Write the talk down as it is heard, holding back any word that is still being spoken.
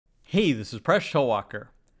Hey, this is Presh Talwalkar.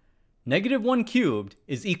 -1 cubed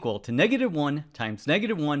is equal to -1 times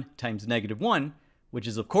 -1 times -1, which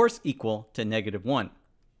is of course equal to -1.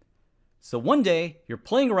 So one day, you're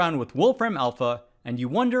playing around with Wolfram Alpha and you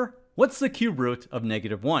wonder, what's the cube root of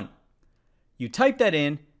 -1? You type that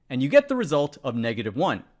in and you get the result of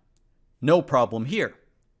 -1. No problem here.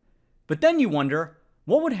 But then you wonder,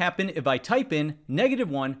 what would happen if I type in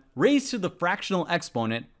 -1 raised to the fractional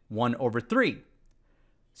exponent 1 over 3?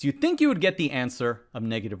 So you think you would get the answer of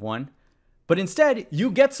 -1, but instead you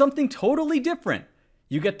get something totally different.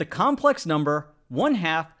 You get the complex number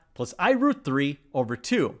 1/2 plus I root 3 over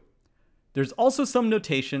 2. There's also some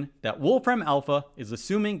notation that Wolfram Alpha is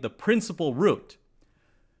assuming the principal root.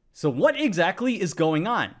 So what exactly is going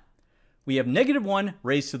on? We have -1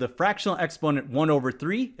 raised to the fractional exponent 1 over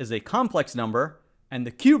 3 is a complex number, and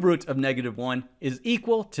the cube root of -1 is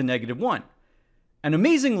equal to -1. And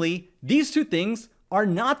amazingly, these two things are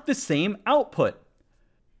not the same output.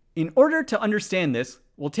 In order to understand this,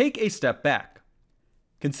 we'll take a step back.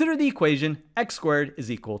 Consider the equation x squared is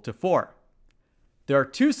equal to 4. There are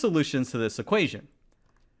two solutions to this equation.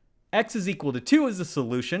 X is equal to 2 is the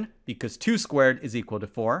solution because 2 squared is equal to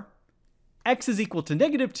 4. X is equal to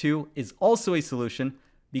 -2 is also a solution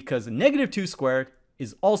because -2 squared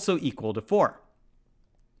is also equal to 4.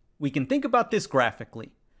 We can think about this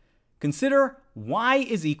graphically. Consider y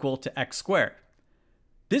is equal to x squared.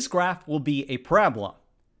 This graph will be a parabola.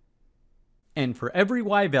 And for every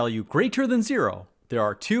y value greater than 0, there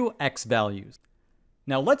are two x values.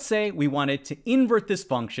 Now let's say we wanted to invert this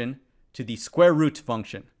function to the square root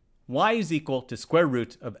function. Y is equal to square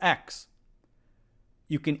root of x.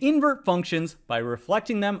 You can invert functions by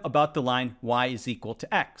reflecting them about the line y is equal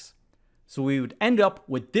to x. So we would end up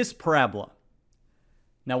with this parabola.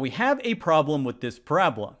 Now we have a problem with this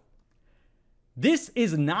parabola. This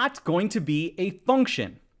is not going to be a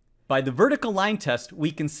function. By the vertical line test,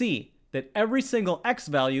 we can see that every single x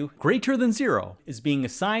value greater than 0 is being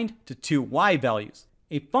assigned to two y values.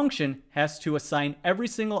 A function has to assign every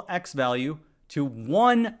single x value to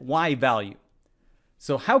one y value.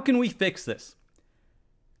 So how can we fix this?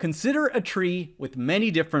 Consider a tree with many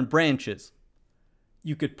different branches.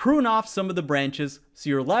 You could prune off some of the branches so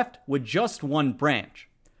you're left with just one branch.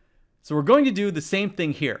 So we're going to do the same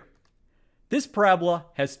thing here. This parabola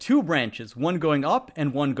has two branches, one going up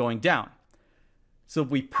and one going down. So if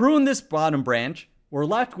we prune this bottom branch, we're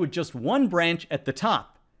left with just one branch at the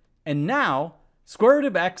top. And now, square root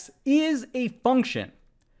of x is a function.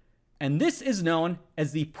 And this is known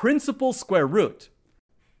as the principal square root.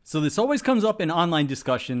 So this always comes up in online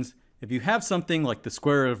discussions. If you have something like the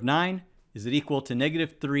square root of 9, is it equal to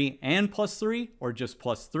 -3 and +3 or just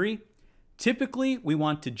 +3? Typically, we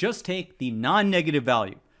want to just take the non-negative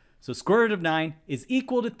value. So square root of 9 is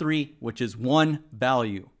equal to 3, which is one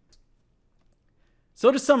value.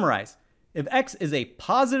 So to summarize, if x is a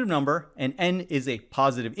positive number and n is a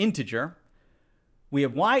positive integer, we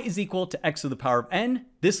have y is equal to x to the power of n.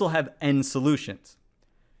 This will have n solutions.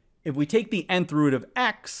 If we take the nth root of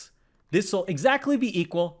x, this will exactly be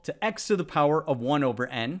equal to x to the power of 1 over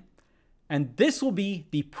n. And this will be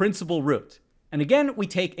the principal root. And again, we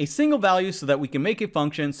take a single value so that we can make a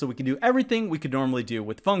function, so we can do everything we could normally do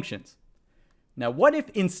with functions. Now, what if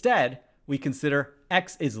instead we consider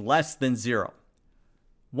x is less than 0?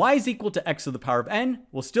 Y is equal to x to the power of n.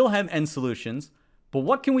 We'll still have n solutions, but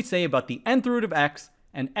what can we say about the nth root of x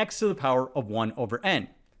and x to the power of 1 over n?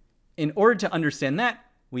 In order to understand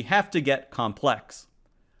that, we have to get complex.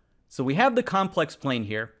 So we have the complex plane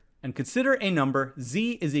here, and consider a number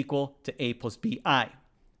z is equal to a plus bi.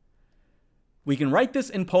 We can write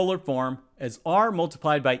this in polar form as r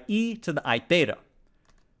multiplied by e to the I theta.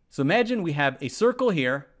 So imagine we have a circle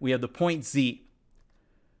here, we have the point z.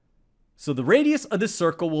 So the radius of this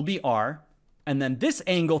circle will be r, and then this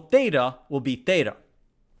angle theta will be theta.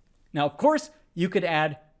 Now of course, you could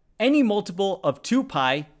add any multiple of 2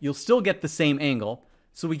 pi, you'll still get the same angle.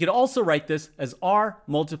 So we could also write this as r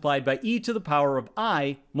multiplied by e to the power of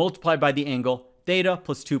I multiplied by the angle theta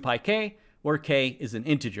plus 2 pi k, where k is an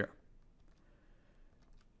integer.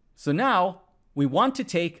 So now we want to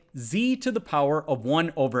take z to the power of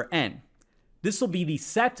 1 over n. This will be the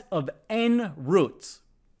set of n roots.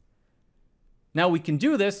 Now we can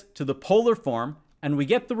do this to the polar form, and we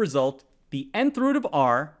get the result, the nth root of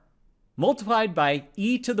r multiplied by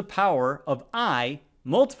e to the power of I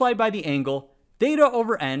multiplied by the angle theta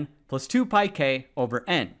over n plus 2 pi k over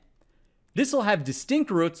n. This will have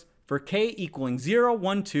distinct roots for k equaling 0,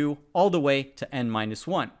 1, 2, all the way to n minus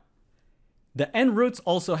 1. The n roots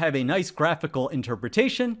also have a nice graphical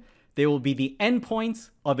interpretation. They will be the endpoints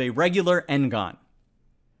of a regular n-gon.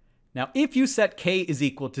 Now, if you set k is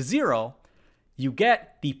equal to 0, you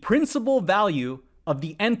get the principal value of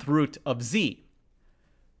the nth root of z.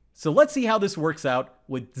 So let's see how this works out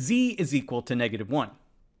with z is equal to -1.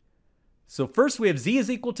 So first we have z is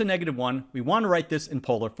equal to -1. We want to write this in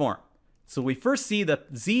polar form. So we first see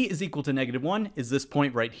that z is equal to -1 is this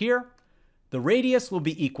point right here. The radius will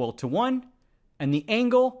be equal to 1, and the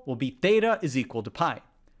angle will be theta is equal to pi.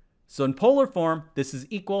 So in polar form, this is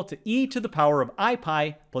equal to e to the power of I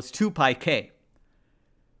pi plus 2 pi k.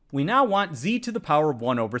 We now want z to the power of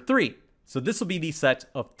 1 over 3. So this will be the set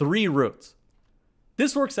of 3 roots.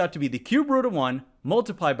 This works out to be the cube root of 1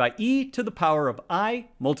 multiplied by e to the power of I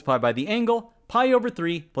multiplied by the angle pi over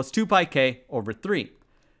 3 plus 2 pi k over 3.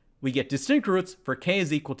 We get distinct roots for k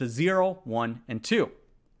is equal to 0, 1, and 2.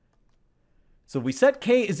 So if we set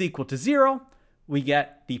k is equal to 0, we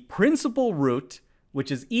get the principal root,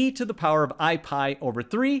 which is e to the power of I pi over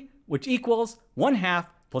 3, which equals 1/2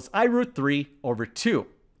 plus I root 3 over 2.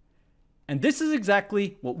 And this is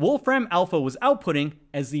exactly what Wolfram alpha was outputting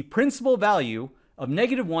as the principal value of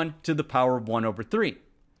 -1 to the power of 1 over 3.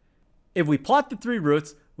 If we plot the 3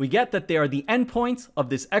 roots, we get that they are the endpoints of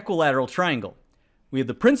this equilateral triangle. We have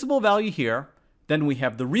the principal value here, then we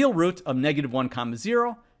have the real root of -1,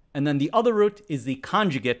 0, and then the other root is the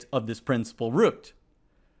conjugate of this principal root.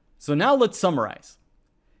 So now let's summarize.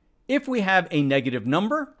 If we have a negative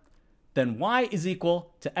number, then y is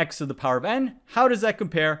equal to x to the power of n. How does that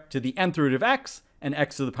compare to the nth root of x and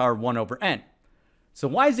x to the power of 1 over n? So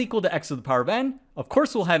y is equal to x to the power of n. Of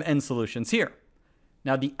course, we'll have n solutions here.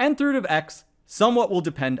 Now, the nth root of x somewhat will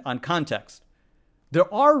depend on context.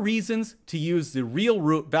 There are reasons to use the real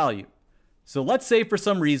root value. So let's say for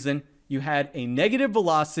some reason you had a negative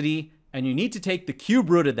velocity and you need to take the cube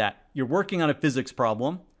root of that. You're working on a physics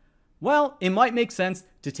problem. Well, it might make sense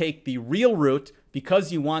to take the real root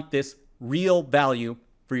because you want this real value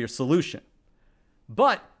for your solution.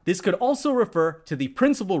 But this could also refer to the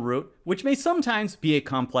principal root, which may sometimes be a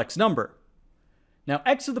complex number. Now,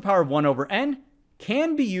 x to the power of 1 over n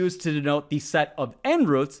can be used to denote the set of n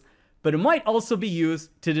roots, but it might also be used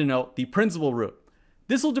to denote the principal root.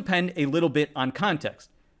 This will depend a little bit on context.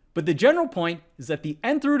 But the general point is that the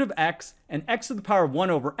nth root of x and x to the power of 1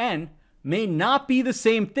 over n may not be the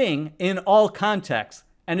same thing in all contexts,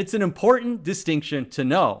 and it's an important distinction to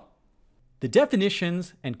know. The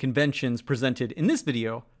definitions and conventions presented in this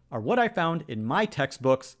video are what I found in my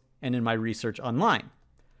textbooks and in my research online.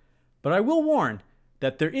 But I will warn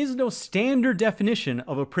that there is no standard definition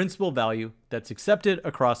of a principal value that's accepted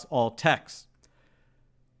across all texts.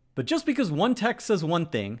 But just because one text says one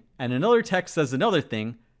thing and another text says another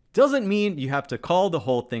thing doesn't mean you have to call the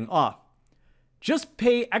whole thing off. Just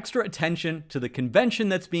pay extra attention to the convention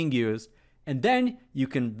that's being used, and then you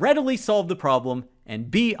can readily solve the problem and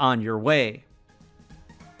be on your way.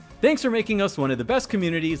 Thanks for making us one of the best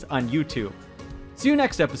communities on YouTube. See you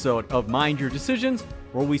next episode of Mind Your Decisions,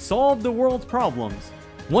 where we solve the world's problems,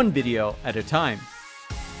 one video at a time.